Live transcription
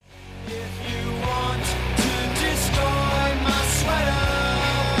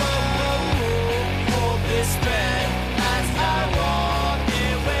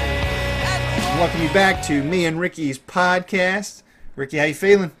welcome you back to me and Ricky's podcast. Ricky, how you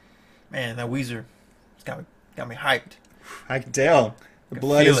feeling? Man, that Weezer, it's got me hyped. I can tell. The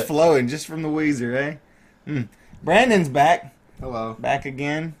blood feel is it. flowing just from the Weezer, eh? Brandon's back. Hello. Back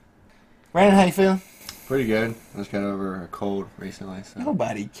again. Brandon, how you feeling? Pretty good. I just got over a cold recently. So.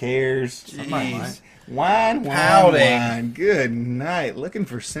 Nobody cares. Somebody might. Wine, Pouting. wine. Good night. Looking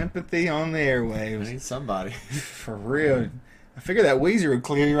for sympathy on the I airwaves. need somebody. For real. I figured that Weezer would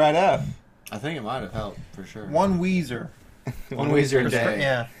clear you right up. I think it might have helped for sure. One Weezer. One Weezer a day.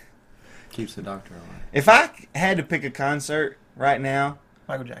 Yeah. Keeps the doctor away. If I had to pick a concert right now,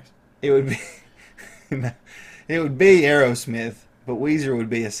 Michael Jackson. it would be Aerosmith, but Weezer would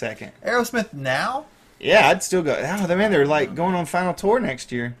be a second. Aerosmith now? Yeah, I'd still go. Oh, man, they're like going on final tour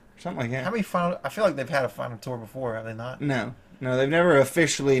next year, something like that. How many final? I feel like they've had a final tour before, have they not? No, they've never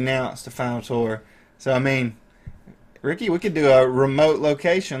officially announced a final tour. So I mean, Ricky, we could do a remote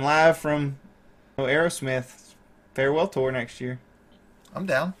location live from Aerosmith's farewell tour next year. I'm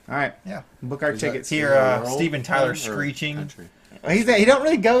down. All right, Yeah. book our Is that- tickets. Hear World Steven Tyler thing or screeching. country? He don't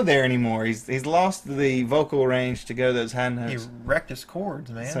really go there anymore. He's lost the vocal range to go those high He notes. wrecked his chords,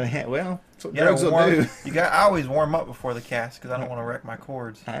 man. So yeah, well, that's what You gotta drugs will warm- do. I always warm up before the cast because I don't want to wreck my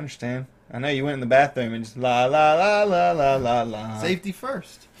chords. I understand. I know you went in the bathroom and just la la la la la la la. Safety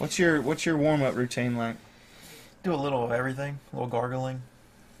first. What's your warm up routine like? Do a little of everything. A little gargling.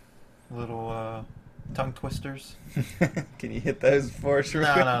 A little tongue twisters. Can you hit those for us? No,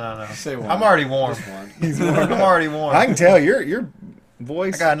 real no. Say one. I'm already warm. Just one. He's warm. I'm already warm. I can tell your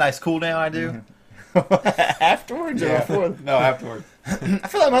voice I got a nice cool down, I do. afterwards or before. No, afterwards. I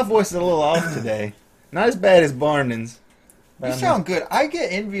feel like my voice is a little off today. Not as bad as Barnden's. but You I'm- sound good. I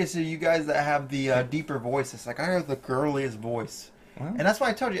get envious of you guys that have the deeper voices. Like, I have the girliest voice. Well. And that's why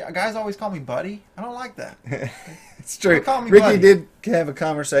I told you, guys always call me buddy. I don't like that. It's true. Don't call me Ricky buddy. did have a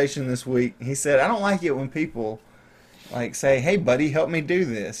conversation this week. He said, "I don't like it when people like say, 'Hey, buddy, help me do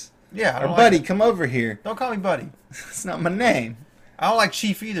this,' Yeah, I or don't buddy, like it. come over here." Don't call me buddy. It's not my name, I don't like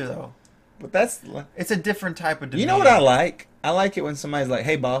chief either, though. but that's. It's a different type of demeanor. You know what I like? I like it when somebody's like,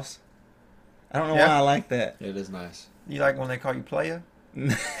 "Hey, boss." I don't know Yeah. why I like that. It is nice. You like when they call you playa?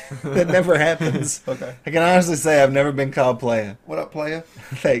 That never happens. Okay. I can honestly say I've never been called playa. What up, playa?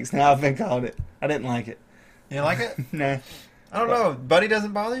 Thanks. Now I've been called it. I didn't like it. You don't like it? Nah. I don't know. Buddy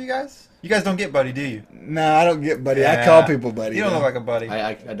doesn't bother you guys? You guys don't get buddy, do you? No, I don't get buddy. I Yeah. call people buddy. You don't though. look like a buddy.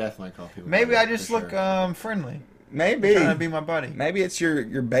 I definitely call people. Maybe buddy, I just for look sure. friendly. Maybe. Trying to be my buddy. Maybe it's your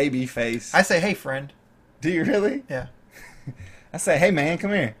baby face. I say, hey, friend. Do you really? Yeah. I say, hey man,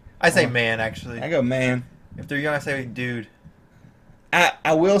 come here. I say man, actually. I go, man. If they're young, I say dude.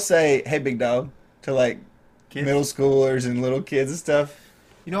 I will say, hey big dog, to like Kids. middle schoolers and little kids and stuff.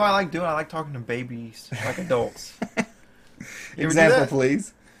 You know what I like doing? I like talking to babies like adults. You ever do Example, that?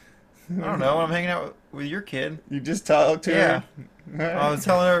 please. I don't know. When I'm hanging out with your kid. You just talk to Yeah. her. I was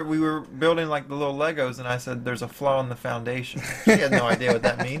telling her we were building like the little Legos, and I said there's a flaw in the foundation. She had no idea what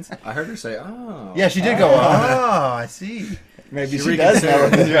that means. I heard her say, "Oh." Yeah, she did go, oh, I see. Maybe she does know.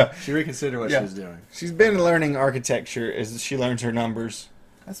 reconsidered. She reconsidered what Yeah. she was doing. She's been learning architecture as she learns her numbers.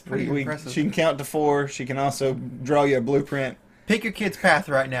 That's pretty impressive. She can count to 4. She can also draw you a blueprint. Pick your kid's path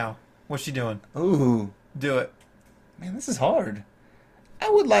right now. What's she doing? Ooh, Do it. man, this is hard. I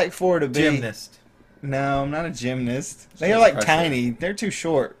would like for her to be Gymnast. No, I'm not a gymnast. They She's are like pressure. tiny. They're too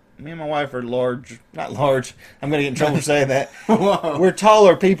short. Me and my wife are large. Not large. I'm gonna get in trouble for saying that. Whoa. We're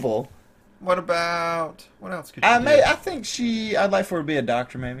taller people. What else could you do? I think I'd like for her to be a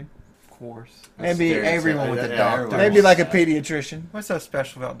doctor, maybe. Of course. Maybe everyone with a doctor. everyone. Maybe like a pediatrician. What's so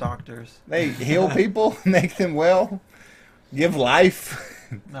special about doctors? They heal people, make them well, give life.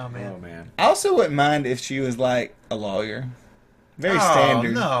 No, man. Oh man. I also wouldn't mind if she was like a lawyer. Very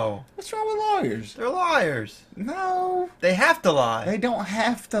standard. No. What's wrong with lawyers? They're liars. No, They have to lie. they don't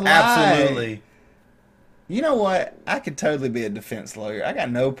have to lie. Absolutely. You know what? I could totally be a defense lawyer. I got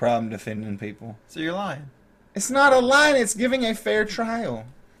no problem defending people. So you're lying. It's not a lie. It's giving a fair trial.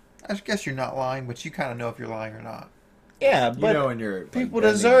 I guess you're not lying, but you kind of know if you're lying or not. Yeah, You but know when you're like, people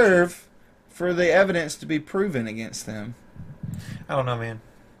bending- deserve for the evidence to be proven against them. I don't know, man.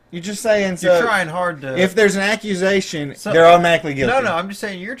 You're just saying You're so. trying hard to... If there's an accusation, So- they're automatically guilty. No, I'm just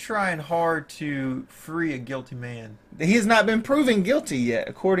saying you're trying hard to free a guilty man. He has not been proven guilty yet,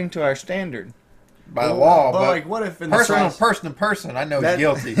 according to our standard. By the Well, law, but but like, what if in the person to person, I know That-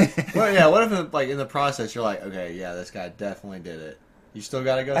 he's guilty. Well, yeah. What if like in the process you're like, okay, yeah, this guy definitely did it. You still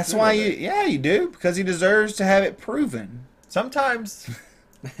got to go. That's through why with you. it. Yeah, you do because he deserves to have it proven. Sometimes...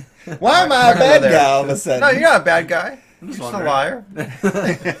 Why am I a We're gonna go bad there. guy all of a sudden? No, you're not a bad guy. I'm You're just just a wondering.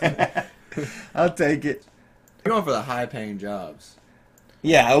 liar. I'll take it. You're going for the high-paying jobs.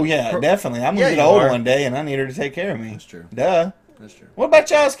 Yeah, oh yeah, definitely. I'm Yeah, gonna get you old are. one day, and I need her to take care of me. That's true. Duh. That's true. What about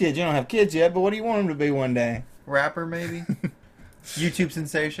y'all's kids? You don't have kids yet, but what do you want them to be one day? Rapper, maybe? YouTube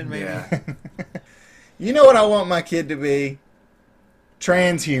sensation, maybe? Yeah. You know what I want my kid to be?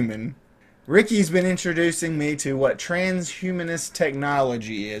 Transhuman. Ricky's been introducing me to what transhumanist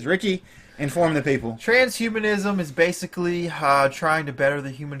technology is. Ricky, inform the people. Transhumanism is basically trying to better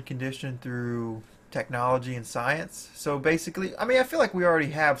the human condition through technology and science. So basically, I mean, I feel like we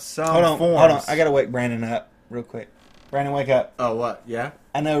already have some forms. Hold on. I gotta wake Brandon up real quick. Brandon, wake up. Oh, what? Yeah?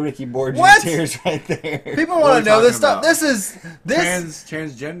 I know Ricky bored you What? to tears right there. People What are want we to know this talking stuff. about? This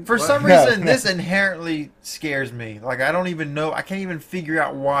Transgender? for what? some No, reason, no. this inherently scares me. Like, I don't even know. I can't even figure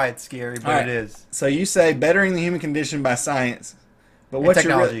out why it's scary, but Alright. it is. So you say bettering the human condition by science, but And what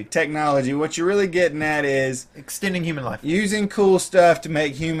technology. technology? What you're really getting at is Extending human life. using cool stuff to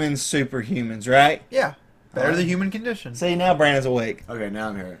make humans superhumans, right? Yeah. Better Alright. the human condition. See, now Brandon's awake. Okay, now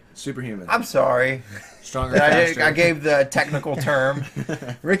I'm here. Superhuman. I'm sorry. Stronger, that faster. I gave the technical term.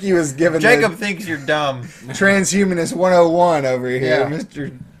 Ricky was giving Jacob thinks you're dumb. the transhumanist 101 over here, Yeah.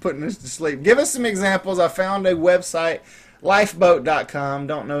 Mr. Putting us to sleep. Give us some examples. I found a website, lifeboat.com.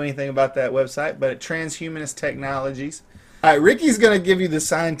 Don't know anything about that website, but transhumanist technologies. All right, Ricky's going to give you the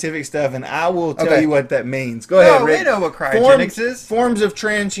scientific stuff, and I will tell Okay. you what that means. Go ahead, No, Rick. we know what cryogenics is. Forms of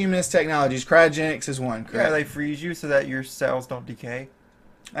transhumanist technologies. Cryogenics is one, Yeah, correct? they freeze you so that your cells don't decay.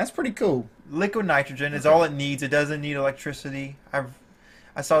 That's pretty cool. Liquid nitrogen is all it needs. It doesn't need electricity.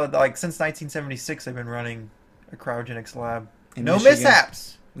 I saw that like since 1976 they've been running a cryogenics lab. In No Michigan.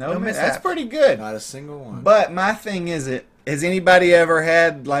 mishaps. No, No mishaps. mishaps. That's pretty good. Not a single one. But my thing is, has anybody ever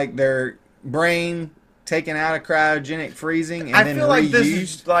had like their brain taken out of cryogenic freezing and I then feel like reused? this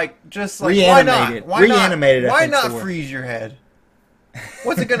is like just like why Reanimated. not? Why Reanimated, I not? Why think's the not word. freeze your head?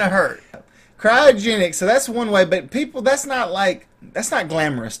 What's it gonna hurt? Cryogenic. So that's one way, but people, that's not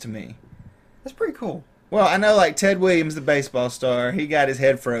glamorous to me. That's pretty cool. Well, I know like Ted Williams, the baseball star, he got his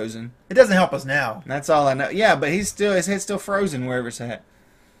head frozen. It doesn't help us now. That's all I know. Yeah, but his head's still frozen wherever it's at.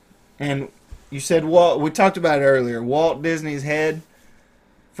 And you said Walt. We talked about it earlier. Walt Disney's head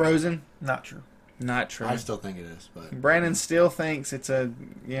frozen. Not true. Not true. I still think it is, but Brandon still thinks it's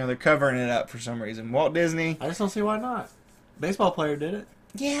they're covering it up for some reason. Walt Disney. I just don't see why not. Baseball player did it.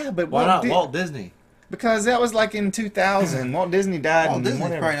 Yeah, but Why not Walt Disney? Because that was like in 2000. Walt Disney died. Walt in Disney's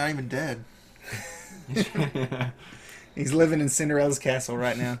whatever. probably not even dead. He's living in Cinderella's castle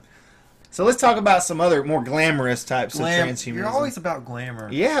right now. So let's talk about some other more glamorous types of transhumanism. You're always about glamour.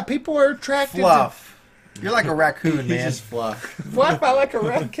 Yeah, people are attracted Fluff. You're like a raccoon, He's man. just fluff. to fluff. I like a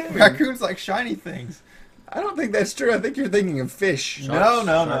raccoon. Raccoons like shiny things. I don't think that's true. I think you're thinking of fish. No.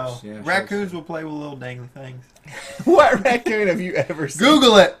 Sharks, yeah, Raccoons will play with little dangly things. What raccoon have you ever seen?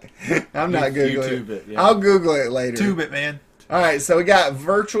 Google it. I'm not Googling YouTube it, yeah. I'll Google it later. Tube it, man. All right, so we got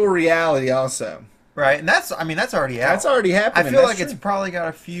virtual reality also. Right, and that's already out. That's already I happening. feel That's like it's true. probably got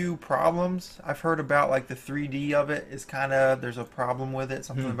a few problems. I've heard about like the 3D of it is kind of there's a problem with it.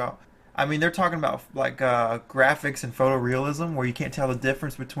 Something about. I mean, they're talking about like graphics and photorealism where you can't tell the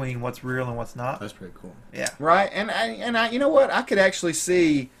difference between what's real and what's not. That's pretty cool. Yeah. right. And I, you know what? I could actually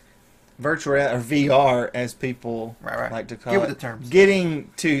see virtual reality, or VR as people Right. like to call Give it, it the terms.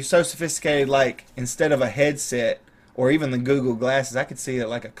 getting to so sophisticated. Like instead of a headset or even the Google glasses, I could see it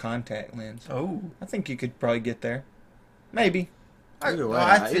like a contact lens. Oh. I think you could probably get there. Maybe. Either way,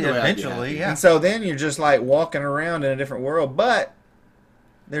 I'd say either way, I'd be eventually, happy. yeah. And so then you're just like walking around in a different world. But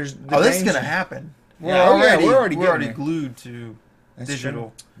there's the Oh, this is danger- gonna happen. Well, we're we're already getting there. glued to That's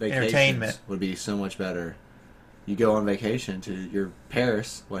digital Vacations entertainment. would be so much better. You go on vacation to your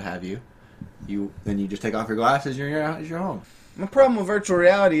Paris, what have you. Then you just take off your glasses. You're home. My problem with virtual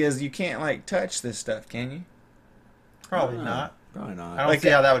reality is you can't like touch this stuff, can you? Probably No, not. Probably not. I don't Like see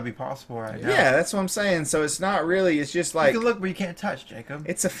how that would be possible right Yeah, now. that's what I'm saying. So it's not really. It's just like you can look, but you can't touch, Jacob.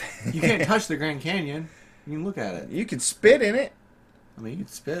 it's a. You can't touch the Grand Canyon. You can look at it. You could spit in it. I mean, you can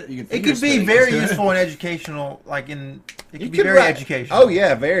spit. You can. It finger could be spit very into it. useful and educational. Like in, it You could be could very write- educational. Oh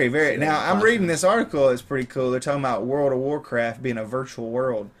yeah, very, very. Yeah, Now I'm classroom. reading this article. It's pretty cool. They're talking about World of Warcraft being a virtual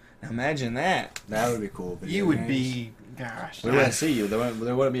world. Now imagine that. That would be cool. Video You would games. be, gosh. We wouldn't see you. There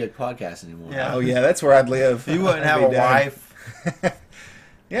wouldn't be a podcast anymore. Yeah. Oh yeah, that's where I'd live. You wouldn't I'd have be a down. wife.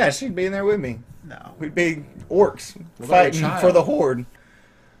 Yeah, she'd be in there with me. No. We'd be orcs What about fighting a child? for the horde.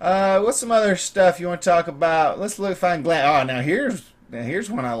 What's some other stuff you want to talk about? Let's find Oh, now here's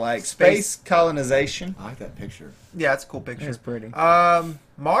one I like. Space colonization. I like that picture. Yeah, it's a cool picture. It's pretty.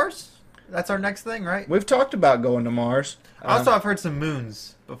 Mars. That's our next thing, right? We've talked about going to Mars. Also, I've heard some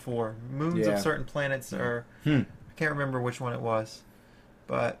moons before. Moons Yeah. of certain planets are. Hmm. I can't remember which one it was,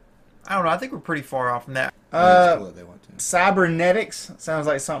 but I don't know. I think we're pretty far off from that. That's cool that they want to. Cybernetics sounds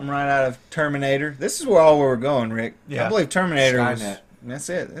like something right out of Terminator. This is where we're going, Rick. Yeah. I believe Terminator was. Skynet. That's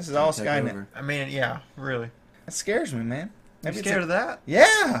it. This is all Take Skynet. over. I mean, yeah, really. That scares me, man. You Maybe it's scared of that?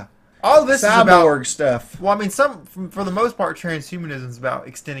 Yeah. All this is about. Cyborg stuff. Well, I mean, for the most part, transhumanism is about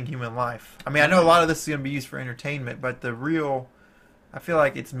extending human life. I mean, I know a lot of this is going to be used for entertainment, but I feel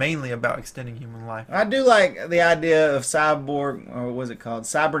like it's mainly about extending human life. I do like the idea of cyborg, or what was it called?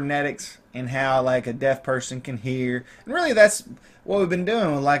 Cybernetics, and how like a deaf person can hear. And really that's what we've been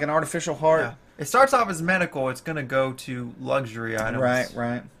doing with like an artificial heart. Yeah. It starts off as medical. It's going to go to luxury items. Right,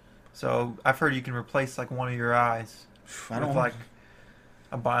 right. So I've heard you can replace like one of your eyes I with don't like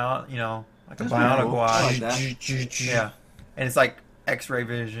a bionic That's bionic cool. I like eye. that. Yeah, and it's like X-ray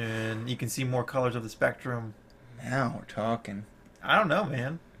vision. You can see more colors of the spectrum. Now we're talking. I don't know,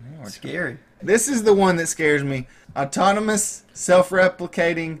 man. Now we're It's scary. This is the one that scares me. Autonomous,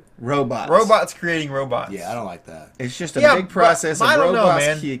 self-replicating robots. Robots creating robots. Yeah, I don't like that. It's just a Yeah, big process but of I don't know, robots.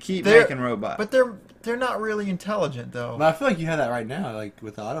 man. You keep They're- making robots. But they're not really intelligent though. But I feel like you have that right now, like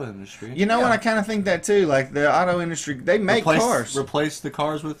with the auto industry. You know Yeah. what? I kind of think that too. Like the auto industry, they make cars. Replace the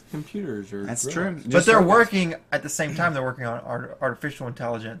cars with computers. That's robots. true. But Just they're robots. working at the same time. They're working on artificial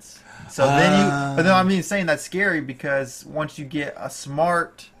intelligence. So but then I mean, saying that's scary because once you get a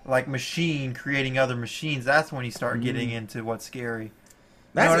smart like machine creating other machines, that's when you start getting into what's scary.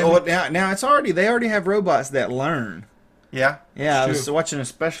 That's know what I now it's already they already have robots that learn. Yeah. Yeah, I It's was true. watching a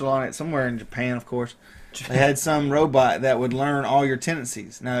special on it somewhere in Japan, of course. They had some robot that would learn all your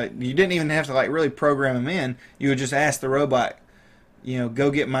tendencies. Now you didn't even have to like really program them in. You would just ask the robot, go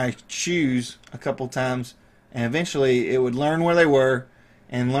get my shoes a couple times, and eventually it would learn where they were,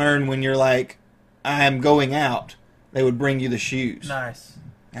 and learn when you're like, I'm going out. They would bring you the shoes. Nice.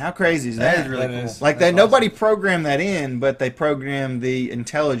 How crazy is That that? is really That cool. is. Like That's that, nobody programmed that in, but they programmed the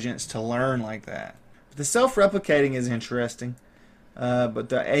intelligence to learn like that. The self-replicating is interesting, but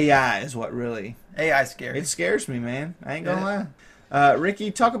the AI is what really AI scary. it scares me, man. I ain't gonna lie.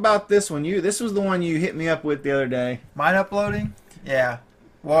 Ricky, talk about this one. This was the one you hit me up with the other day. Mind uploading? Yeah.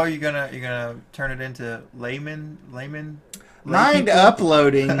 Well, you're gonna turn it into layman. lay Mind people?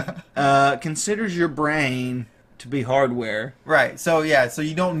 uploading considers your brain to be hardware. Right. So yeah. So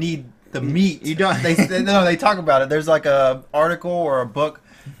you don't need the meat. You don't- They talk about it. There's like a article or a book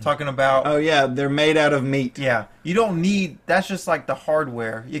talking about. Oh yeah, they're made out of meat. Yeah. You don't need. That's just like the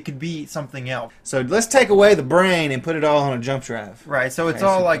hardware. It could be something else. So let's take away the brain and put it all on a jump drive. Right. So it's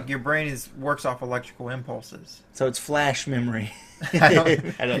all Basically. like your brain works off electrical impulses. So it's flash memory. I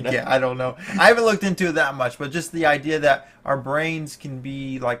don't, I don't know. Yeah, I don't know. I haven't looked into it that much, but just the idea that our brains can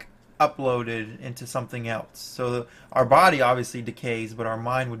be like uploaded into something else. So our body obviously decays, but our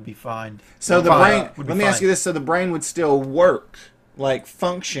mind would be fine. So the Fine. brain. Would be Let me ask fine. you this: so the brain would still work, like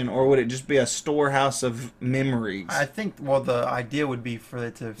function, or would it just be a storehouse of memories? I think. Well, the idea would be for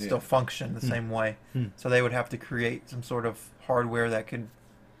it to still Yeah. function the same way. So they would have to create some sort of hardware that could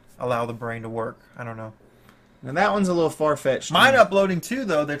allow the brain to work. I don't know. Now that one's a little far fetched. Mind uploading too,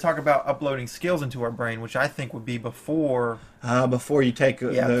 though. They talk about uploading skills into our brain, which I think would be before. Before you take the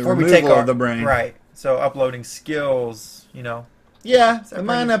Before removal we take of the brain. Right. So uploading skills, Yeah, that the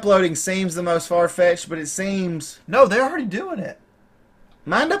mind pretty- uploading seems the most far fetched, but it seems No, they're already doing it.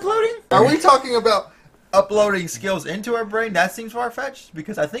 mind uploading. Are we talking about uploading skills into our brain? That seems far fetched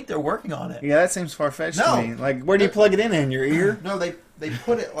because I think they're working on it. Yeah, that seems far fetched No. to me. Like, where do you plug it in your ear? No, they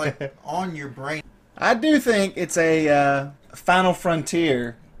put it like on your brain. I do think it's a final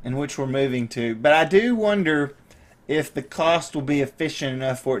frontier in which we're moving to, but I do wonder if the cost will be efficient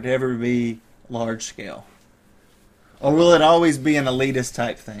enough for it to ever be large scale, or will it always be an elitist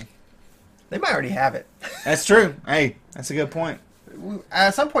type thing? They might already have it. That's true. Hey, that's a good point.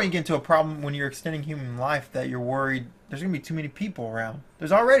 At some point, you get into a problem when you're extending human life that you're worried there's going to be too many people around.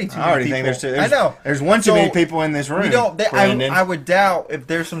 There's already too many people. I already think I know. There's one too So, many people in this room. We don't. Brandon. I would doubt if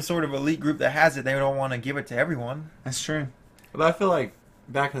there's some sort of elite group that has it. They don't want to give it to everyone. That's true. But I feel like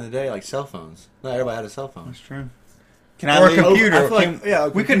back in the day, like cell phones. Not everybody had a cell phone. That's true. Can I Or a leave? computer. I feel Can- like, yeah,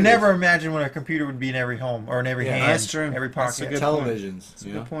 We could never imagine when a computer would be in every home or in every Yeah, hand. that's true. Every That's a pocket. good point. televisions. That's a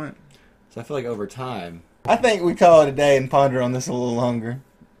You good know? point. So I feel like over time, I think we call it a day and ponder on this a little longer.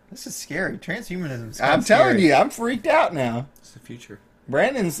 This is scary. Transhumanism. I'm telling you, I'm freaked out now. it's the future.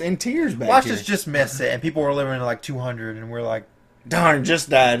 Brandon's in tears back Watch here. us just miss it, and people are living to like 200, and we're like, Darn, just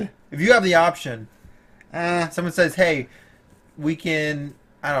died. if you have the option, Uh, someone says, "Hey, we can,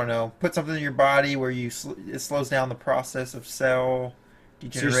 I don't know, put something in your body where it slows down the process of cell so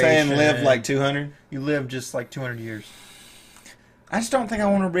degeneration." you're saying live like 200? you live just like 200 years. I just don't think I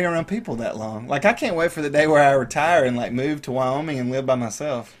want to be around people that long. Like, I can't wait for the day where I retire and like move to Wyoming and live by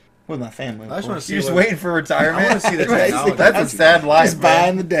myself. with my family. I just want to see You're just what- waiting for retirement. I wanna see the technology. That's a sad life, Just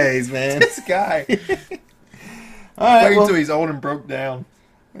buying man. the days, man. This guy. All right, Wait well, until he's old and broke down.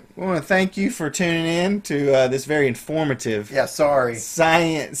 we want to thank you for tuning in to this very informative, Yeah, sorry.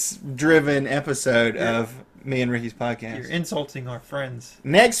 science-driven episode of me and Ricky's podcast. You're insulting our friends.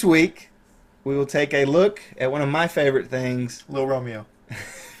 Next week, we will take a look at one of my favorite things. Lil Romeo.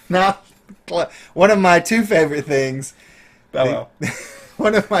 No, one of my two favorite things. Bello.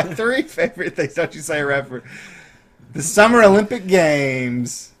 One of my three favorite things. Don't you say a rapper? The Summer Olympic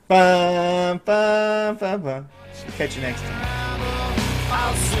Games. Bum, bum, bum, bum. Catch you next time.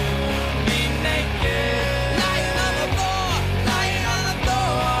 I'll soon be naked.